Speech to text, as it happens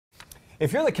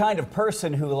If you're the kind of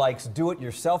person who likes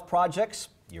do-it-yourself projects,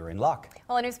 you're in luck.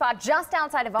 Well, a new spot just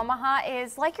outside of Omaha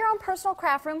is like your own personal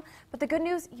craft room, but the good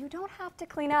news, you don't have to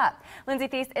clean up. Lindsay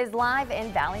Thies is live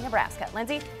in Valley, Nebraska.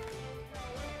 Lindsay?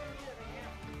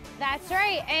 That's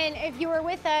right, and if you were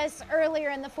with us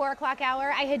earlier in the 4 o'clock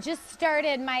hour, I had just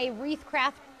started my wreath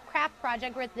craft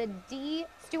project. We're at the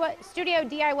Studio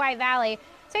DIY Valley.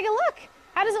 Take a look.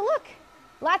 How does it look?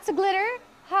 Lots of glitter,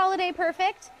 holiday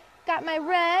perfect. Got my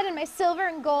red and my silver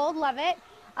and gold, love it.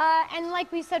 And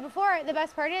like we said before, the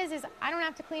best part is I don't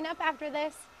have to clean up after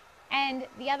this. And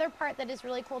the other part that is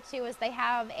really cool too is they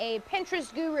have a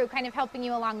Pinterest guru kind of helping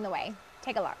you along the way.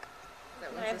 Take a look.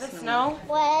 The snow?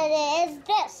 What is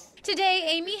this? Today,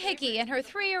 Amy Hickey and her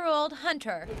 3-year-old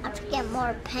Hunter I have to get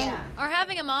more paint. are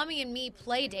having a Mommy and Me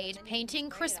play date painting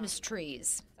Christmas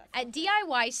trees at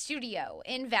DIY Studio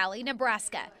in Valley,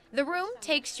 Nebraska. The room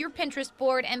takes your Pinterest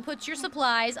board and puts your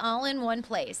supplies all in one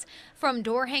place. From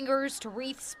door hangers to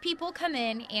wreaths, people come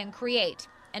in and create.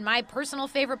 And my personal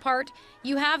favorite part,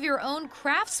 you have your own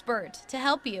craft spurt to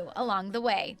help you along the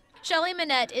way. Shelly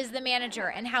Manette is the manager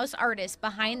and house artist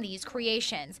behind these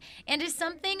creations and is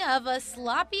something of a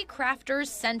sloppy crafter's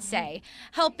sensei,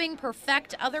 helping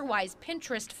perfect otherwise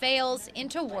Pinterest fails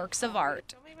into works of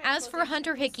art. As for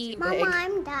Hunter Hickey, Mama,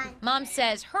 I'm done. Mom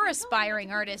says her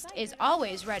aspiring artist is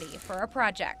always ready for a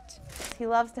project. He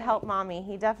loves to help Mommy.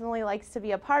 He definitely likes to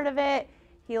be a part of it.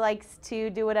 He likes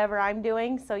to do whatever I'm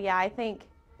doing. So yeah, I think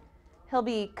he'll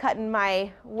be cutting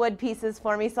my wood pieces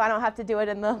for me so I don't have to do it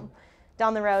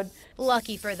down the road.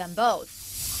 Lucky for them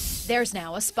both, there's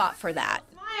now a spot for that.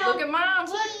 Look at Mom,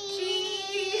 look,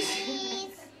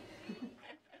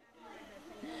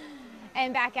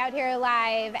 And back out here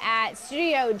live at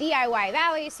Studio DIY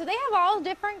Valley. So they have all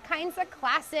different kinds of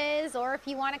classes, or if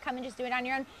you want to come and just do it on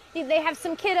your own. They have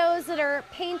some kiddos that are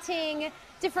painting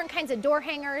different kinds of door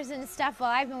hangers and stuff while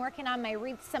I've been working on my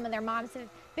wreaths. Some of their moms have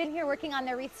been here working on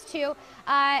their wreaths too.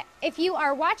 If you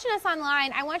are watching us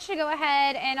online, I want you to go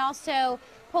ahead and also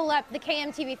pull up the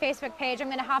KMTV Facebook page. I'm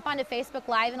going to hop onto Facebook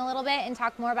Live in a little bit and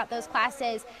talk more about those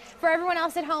classes. For everyone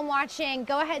else at home watching,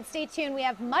 go ahead, stay tuned. We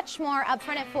have much more up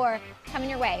front at 4 coming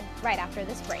your way right after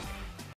this break.